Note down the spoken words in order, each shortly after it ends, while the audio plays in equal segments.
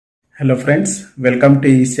Hello friends, welcome to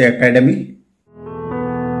EC Academy.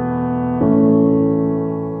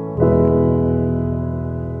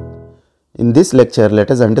 In this lecture, let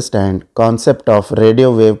us understand concept of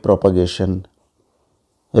radio wave propagation.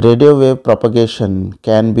 Radio wave propagation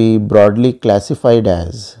can be broadly classified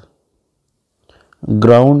as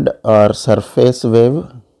ground or surface wave,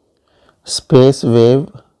 space wave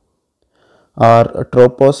or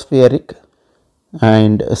tropospheric,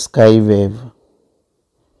 and sky wave.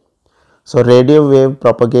 So radio wave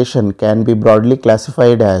propagation can be broadly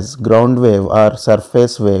classified as ground wave or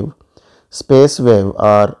surface wave, space wave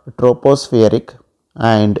or tropospheric,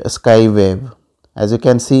 and sky wave. As you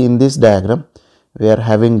can see in this diagram, we are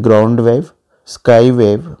having ground wave, sky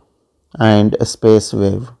wave, and space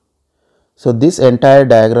wave. So this entire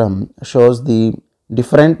diagram shows the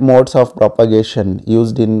different modes of propagation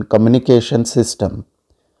used in communication system.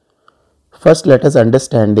 First, let us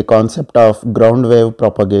understand the concept of ground wave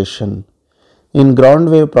propagation. In ground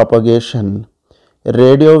wave propagation,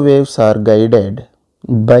 radio waves are guided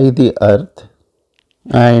by the earth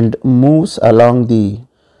and moves along the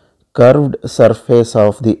curved surface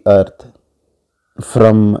of the earth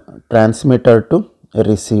from transmitter to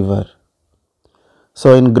receiver.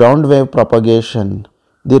 So in ground wave propagation,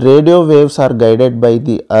 the radio waves are guided by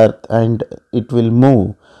the earth and it will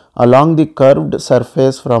move along the curved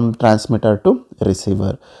surface from transmitter to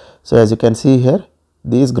receiver. So as you can see here,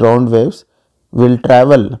 these ground waves will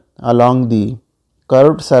travel along the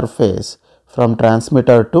curved surface from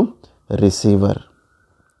transmitter to receiver.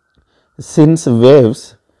 Since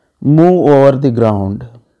waves move over the ground,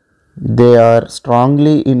 they are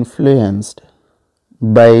strongly influenced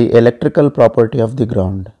by electrical property of the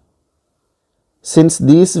ground. Since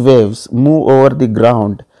these waves move over the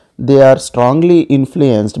ground, they are strongly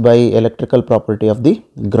influenced by electrical property of the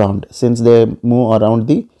ground. Since they move around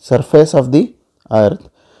the surface of the earth,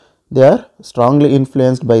 they are strongly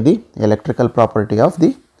influenced by the electrical property of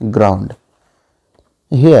the ground.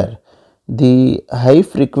 Here, the high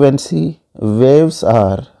frequency waves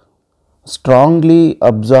are strongly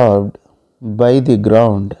absorbed by the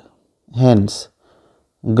ground. Hence,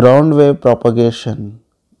 ground wave propagation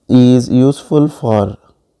is useful for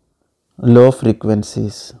low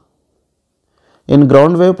frequencies. In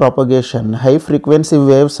ground wave propagation, high frequency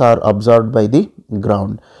waves are absorbed by the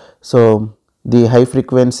ground. So, the high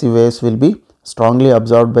frequency waves will be strongly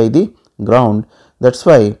absorbed by the ground. That's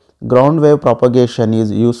why ground wave propagation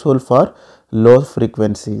is useful for low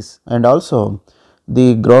frequencies, and also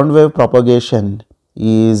the ground wave propagation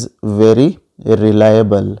is very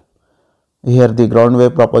reliable. Here the ground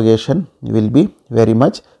wave propagation will be very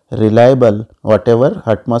much reliable whatever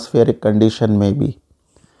atmospheric condition may be.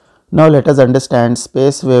 Now let us understand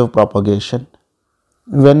space wave propagation.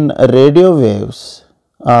 When radio waves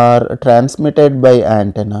are transmitted by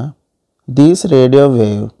antenna, these radio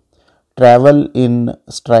waves travel in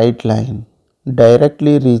straight line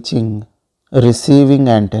directly reaching receiving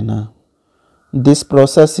antenna. This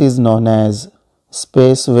process is known as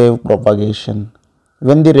space wave propagation.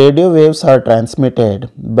 When the radio waves are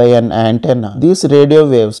transmitted by an antenna, these radio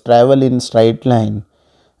waves travel in straight line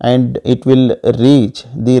and it will reach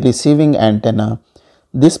the receiving antenna.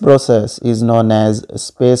 This process is known as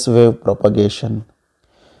space wave propagation.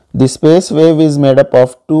 The space wave is made up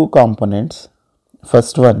of two components.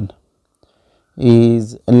 First one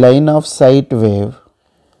is line of sight wave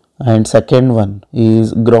and second one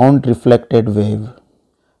is ground reflected wave.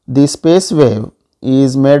 The space wave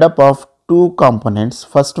is made up of two components.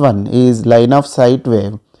 First one is line of sight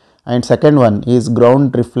wave and second one is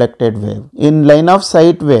ground reflected wave. In line of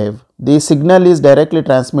sight wave, the signal is directly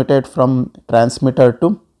transmitted from transmitter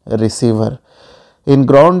to receiver. In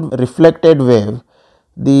ground reflected wave,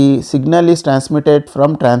 the signal is transmitted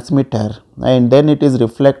from transmitter and then it is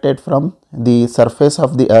reflected from the surface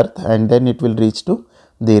of the earth and then it will reach to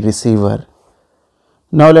the receiver.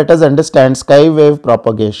 Now let us understand sky wave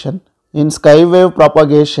propagation. In sky wave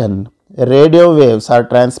propagation, radio waves are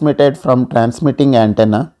transmitted from transmitting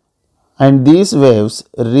antenna and these waves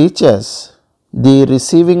reaches the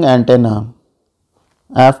receiving antenna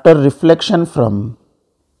after reflection from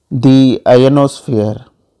the ionosphere.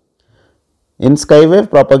 In sky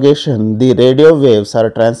wave propagation, the radio waves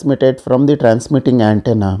are transmitted from the transmitting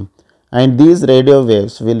antenna and these radio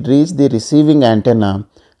waves will reach the receiving antenna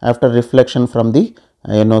after reflection from the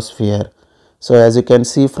ionosphere. So as you can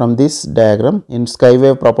see from this diagram, in sky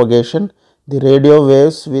wave propagation, the radio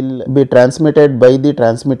waves will be transmitted by the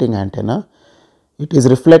transmitting antenna. It is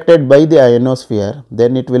reflected by the ionosphere,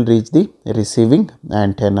 then it will reach the receiving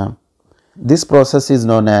antenna. This process is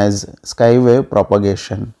known as sky wave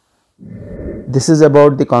propagation. This is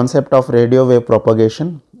about the concept of radio wave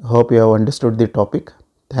propagation. Hope you have understood the topic.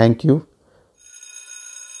 Thank you.